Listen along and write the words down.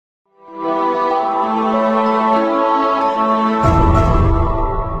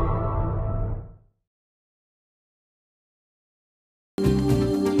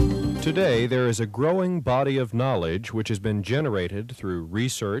Today, there is a growing body of knowledge which has been generated through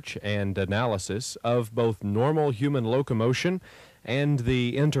research and analysis of both normal human locomotion and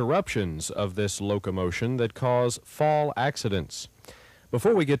the interruptions of this locomotion that cause fall accidents.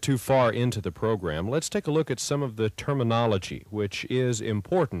 Before we get too far into the program, let's take a look at some of the terminology which is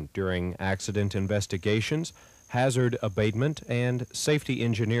important during accident investigations, hazard abatement, and safety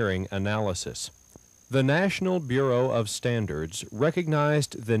engineering analysis. The National Bureau of Standards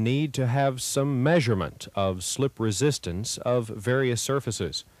recognized the need to have some measurement of slip resistance of various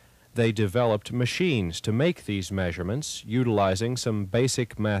surfaces. They developed machines to make these measurements utilizing some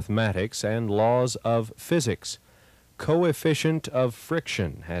basic mathematics and laws of physics. Coefficient of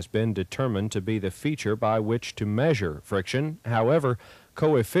friction has been determined to be the feature by which to measure friction. However,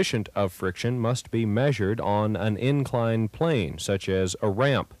 coefficient of friction must be measured on an inclined plane, such as a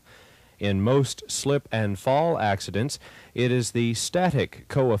ramp. In most slip and fall accidents, it is the static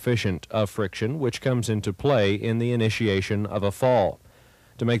coefficient of friction which comes into play in the initiation of a fall.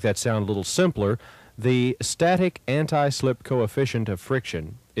 To make that sound a little simpler, the static anti-slip coefficient of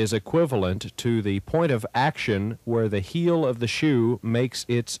friction is equivalent to the point of action where the heel of the shoe makes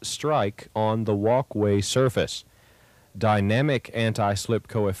its strike on the walkway surface. Dynamic anti-slip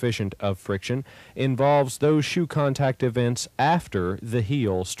coefficient of friction involves those shoe contact events after the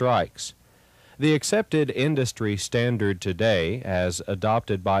heel strikes. The accepted industry standard today, as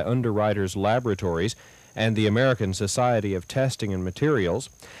adopted by Underwriters Laboratories and the American Society of Testing and Materials,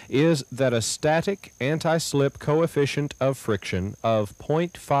 is that a static anti-slip coefficient of friction of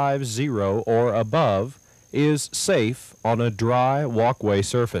 0.50 or above is safe on a dry walkway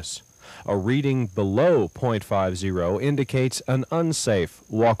surface. A reading below 0.50 indicates an unsafe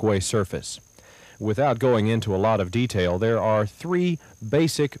walkway surface. Without going into a lot of detail, there are three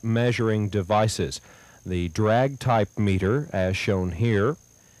basic measuring devices: the drag type meter, as shown here,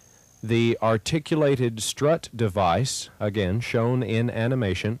 the articulated strut device, again shown in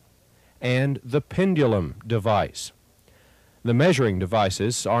animation, and the pendulum device. The measuring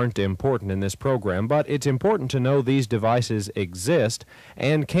devices aren't important in this program, but it's important to know these devices exist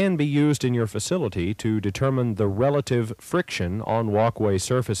and can be used in your facility to determine the relative friction on walkway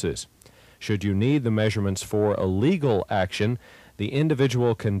surfaces. Should you need the measurements for a legal action, the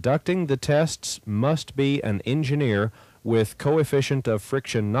individual conducting the tests must be an engineer with coefficient of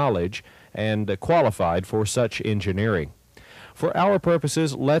friction knowledge and qualified for such engineering. For our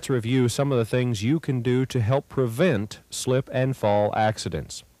purposes, let's review some of the things you can do to help prevent slip and fall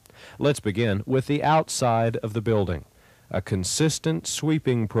accidents. Let's begin with the outside of the building. A consistent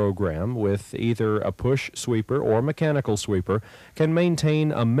sweeping program with either a push sweeper or mechanical sweeper can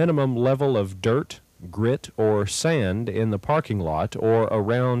maintain a minimum level of dirt, grit, or sand in the parking lot or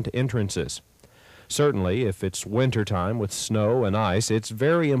around entrances. Certainly, if it's wintertime with snow and ice, it's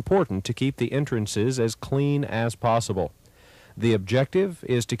very important to keep the entrances as clean as possible. The objective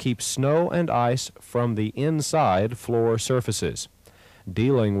is to keep snow and ice from the inside floor surfaces.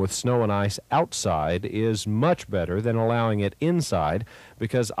 Dealing with snow and ice outside is much better than allowing it inside,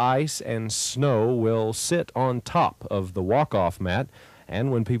 because ice and snow will sit on top of the walk-off mat,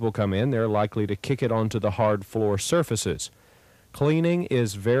 and when people come in, they're likely to kick it onto the hard floor surfaces. Cleaning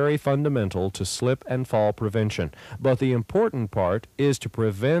is very fundamental to slip and fall prevention, but the important part is to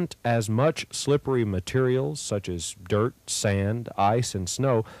prevent as much slippery materials such as dirt, sand, ice, and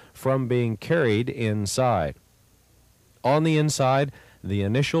snow from being carried inside. On the inside, the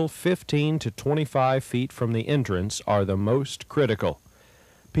initial 15 to 25 feet from the entrance are the most critical.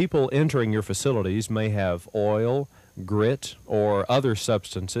 People entering your facilities may have oil, grit, or other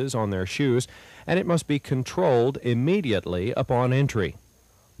substances on their shoes, and it must be controlled immediately upon entry.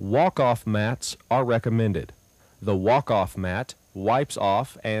 Walk-off mats are recommended. The walk-off mat wipes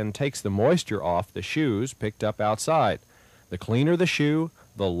off and takes the moisture off the shoes picked up outside. The cleaner the shoe,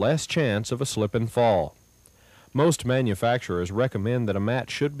 the less chance of a slip and fall. Most manufacturers recommend that a mat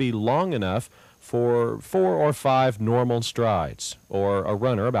should be long enough for 4 or 5 normal strides, or a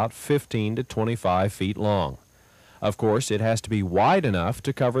runner about 15 to 25 feet long. Of course, it has to be wide enough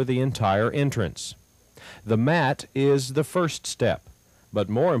to cover the entire entrance. The mat is the first step, but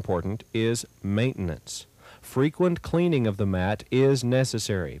more important is maintenance. Frequent cleaning of the mat is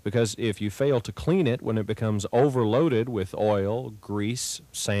necessary, because if you fail to clean it when it becomes overloaded with oil, grease,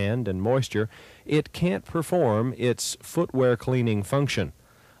 sand, and moisture, it can't perform its footwear cleaning function.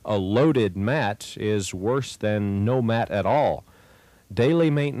 A loaded mat is worse than no mat at all.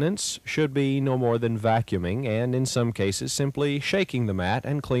 Daily maintenance should be no more than vacuuming and, in some cases, simply shaking the mat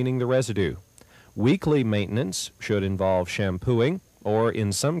and cleaning the residue. Weekly maintenance should involve shampooing, or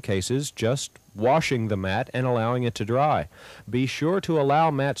in some cases just washing the mat and allowing it to dry. Be sure to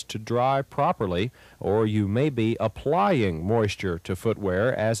allow mats to dry properly, or you may be applying moisture to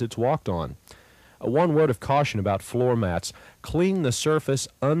footwear as it's walked on. One word of caution about floor mats: clean the surface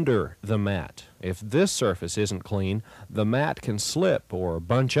under the mat. If this surface isn't clean, the mat can slip or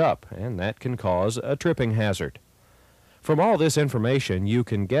bunch up, and that can cause a tripping hazard. From all this information, you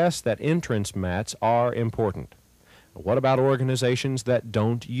can guess that entrance mats are important. What about organizations that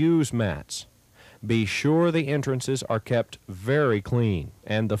don't use mats? Be sure the entrances are kept very clean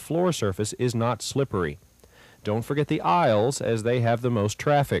and the floor surface is not slippery. Don't forget the aisles, as they have the most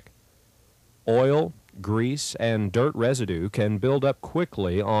traffic. Oil, grease, and dirt residue can build up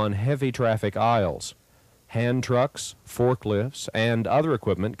quickly on heavy traffic aisles. Hand trucks, forklifts, and other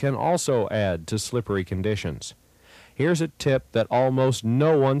equipment can also add to slippery conditions. Here's a tip that almost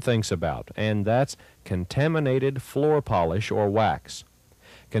no one thinks about, and that's contaminated floor polish or wax.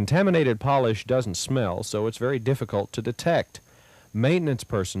 Contaminated polish doesn't smell, so it's very difficult to detect. Maintenance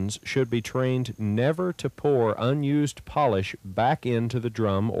persons should be trained never to pour unused polish back into the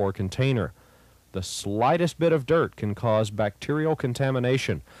drum or container. The slightest bit of dirt can cause bacterial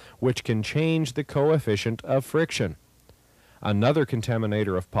contamination, which can change the coefficient of friction. Another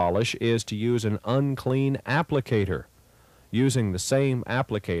contaminator of polish is to use an unclean applicator. Using the same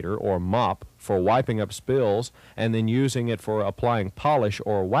applicator or mop for wiping up spills and then using it for applying polish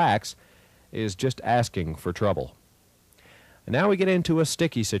or wax is just asking for trouble. Now we get into a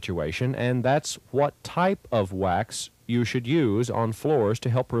sticky situation, and that's what type of wax you should use on floors to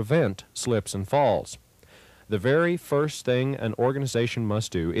help prevent slips and falls. The very first thing an organization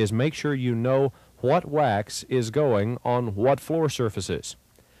must do is make sure you know what wax is going on what floor surfaces.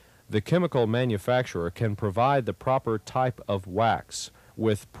 The chemical manufacturer can provide the proper type of wax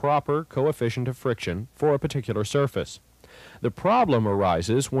with proper coefficient of friction for a particular surface. The problem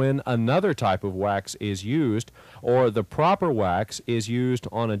arises when another type of wax is used, or the proper wax is used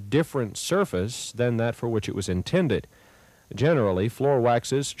on a different surface than that for which it was intended. Generally, floor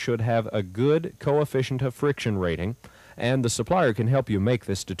waxes should have a good coefficient of friction rating, and the supplier can help you make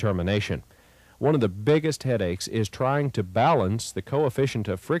this determination. One of the biggest headaches is trying to balance the coefficient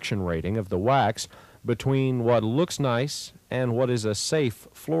of friction rating of the wax between what looks nice and what is a safe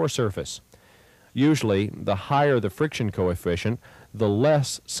floor surface. Usually, the higher the friction coefficient, the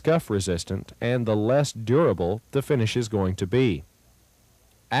less scuff resistant and the less durable the finish is going to be.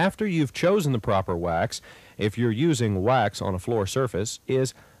 After you've chosen the proper wax, if you're using wax on a floor surface,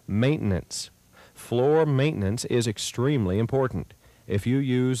 is maintenance. Floor maintenance is extremely important. If you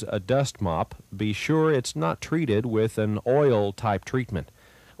use a dust mop, be sure it's not treated with an oil-type treatment.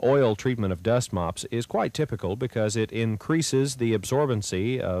 Oil treatment of dust mops is quite typical because it increases the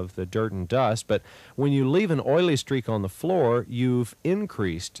absorbency of the dirt and dust, but when you leave an oily streak on the floor, you've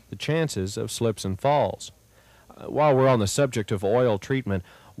increased the chances of slips and falls. While we're on the subject of oil treatment,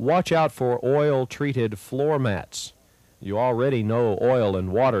 watch out for oil-treated floor mats. You already know oil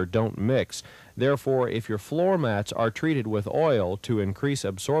and water don't mix. Therefore, if your floor mats are treated with oil to increase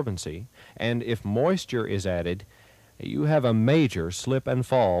absorbency, and if moisture is added, you have a major slip and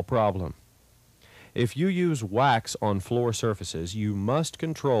fall problem. If you use wax on floor surfaces, you must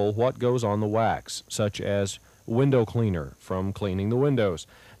control what goes on the wax, such as window cleaner from cleaning the windows.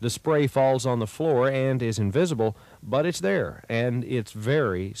 The spray falls on the floor and is invisible, but it's there, and it's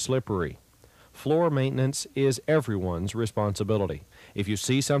very slippery. Floor maintenance is everyone's responsibility. If you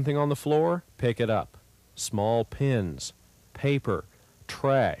see something on the floor, pick it up. Small pins, paper,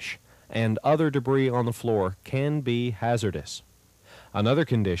 trash, and other debris on the floor can be hazardous. Another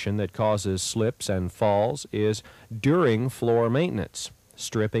condition that causes slips and falls is during floor maintenance.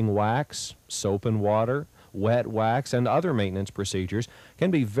 Stripping wax, soap and water, wet wax, and other maintenance procedures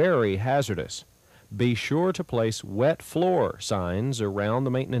can be very hazardous. Be sure to place wet floor signs around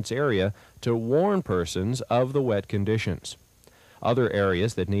the maintenance area to warn persons of the wet conditions. Other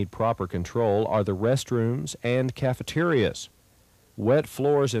areas that need proper control are the restrooms and cafeterias. Wet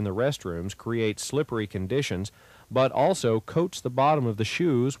floors in the restrooms create slippery conditions, but also coats the bottom of the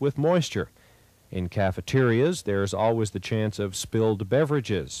shoes with moisture. In cafeterias, there's always the chance of spilled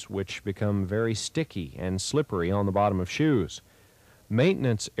beverages, which become very sticky and slippery on the bottom of shoes.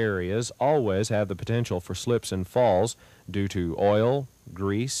 Maintenance areas always have the potential for slips and falls due to oil,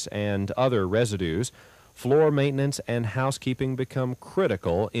 grease, and other residues. Floor maintenance and housekeeping become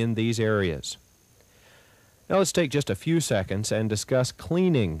critical in these areas. Now let's take just a few seconds and discuss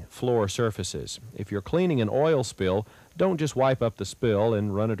cleaning floor surfaces. If you're cleaning an oil spill, don't just wipe up the spill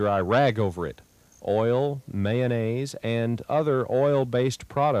and run a dry rag over it. Oil, mayonnaise, and other oil-based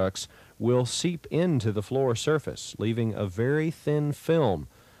products will seep into the floor surface, leaving a very thin film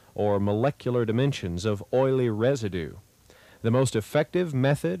or molecular dimensions of oily residue. The most effective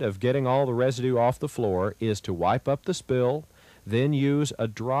method of getting all the residue off the floor is to wipe up the spill, then use a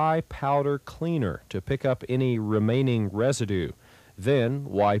dry powder cleaner to pick up any remaining residue, then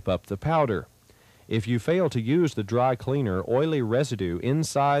wipe up the powder. If you fail to use the dry cleaner, oily residue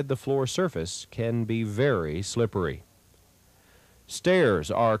inside the floor surface can be very slippery. Stairs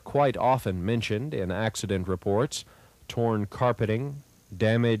are quite often mentioned in accident reports. Torn carpeting,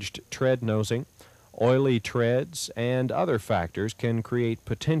 damaged tread nosing, oily treads, and other factors can create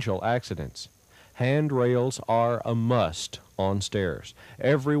potential accidents. Handrails are a must on stairs.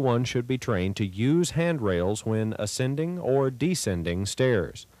 Everyone should be trained to use handrails when ascending or descending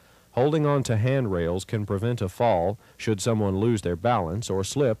stairs. Holding on to handrails can prevent a fall should someone lose their balance or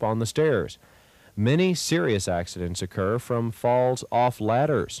slip on the stairs. Many serious accidents occur from falls off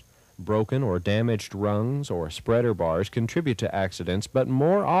ladders. Broken or damaged rungs or spreader bars contribute to accidents, but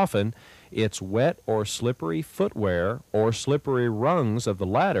more often it's wet or slippery footwear or slippery rungs of the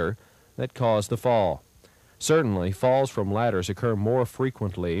ladder that cause the fall. Certainly, falls from ladders occur more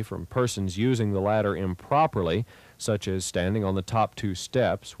frequently from persons using the ladder improperly, such as standing on the top two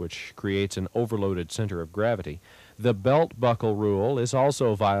steps, which creates an overloaded center of gravity. The belt buckle rule is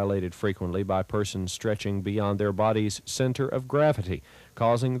also violated frequently by persons stretching beyond their body's center of gravity,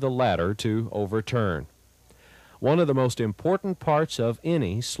 causing the ladder to overturn. One of the most important parts of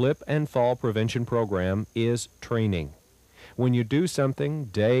any slip and fall prevention program is training. When you do something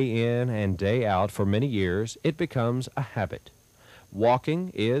day in and day out for many years, it becomes a habit.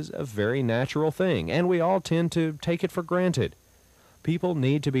 Walking is a very natural thing, and we all tend to take it for granted. People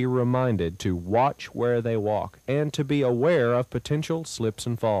need to be reminded to watch where they walk and to be aware of potential slips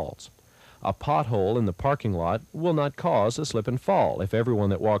and falls. A pothole in the parking lot will not cause a slip and fall if everyone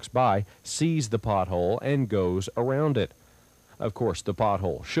that walks by sees the pothole and goes around it. Of course, the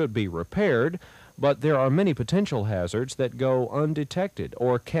pothole should be repaired, but there are many potential hazards that go undetected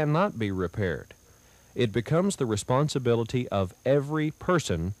or cannot be repaired. It becomes the responsibility of every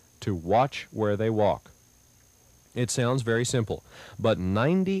person to watch where they walk. It sounds very simple, but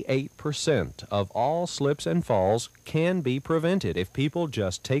 98% of all slips and falls can be prevented if people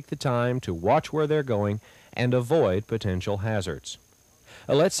just take the time to watch where they're going and avoid potential hazards.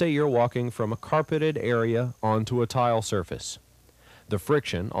 Let's say you're walking from a carpeted area onto a tile surface. The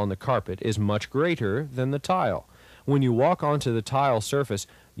friction on the carpet is much greater than the tile. When you walk onto the tile surface,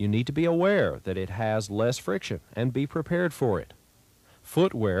 you need to be aware that it has less friction and be prepared for it.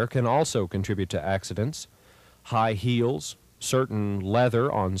 Footwear can also contribute to accidents. High heels, certain leather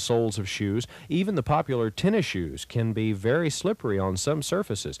on soles of shoes, even the popular tennis shoes can be very slippery on some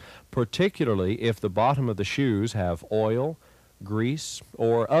surfaces, particularly if the bottom of the shoes have oil, grease,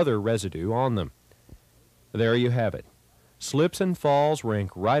 or other residue on them. There you have it. Slips and falls rank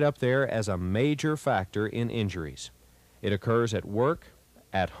right up there as a major factor in injuries. It occurs at work,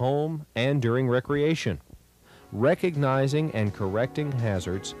 at home, and during recreation. Recognizing and correcting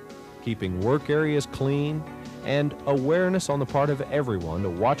hazards, keeping work areas clean, and awareness on the part of everyone to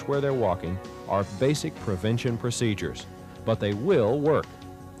watch where they're walking are basic prevention procedures, but they will work.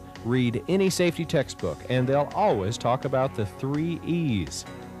 Read any safety textbook and they'll always talk about the 3 E's: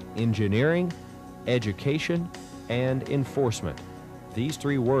 engineering, education, and enforcement. These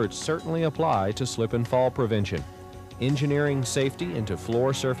 3 words certainly apply to slip and fall prevention. Engineering safety into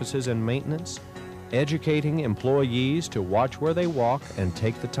floor surfaces and maintenance, educating employees to watch where they walk and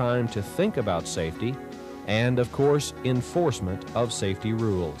take the time to think about safety, and, of course, enforcement of safety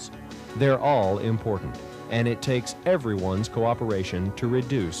rules. They're all important, and it takes everyone's cooperation to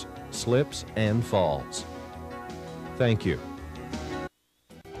reduce slips and falls. Thank you.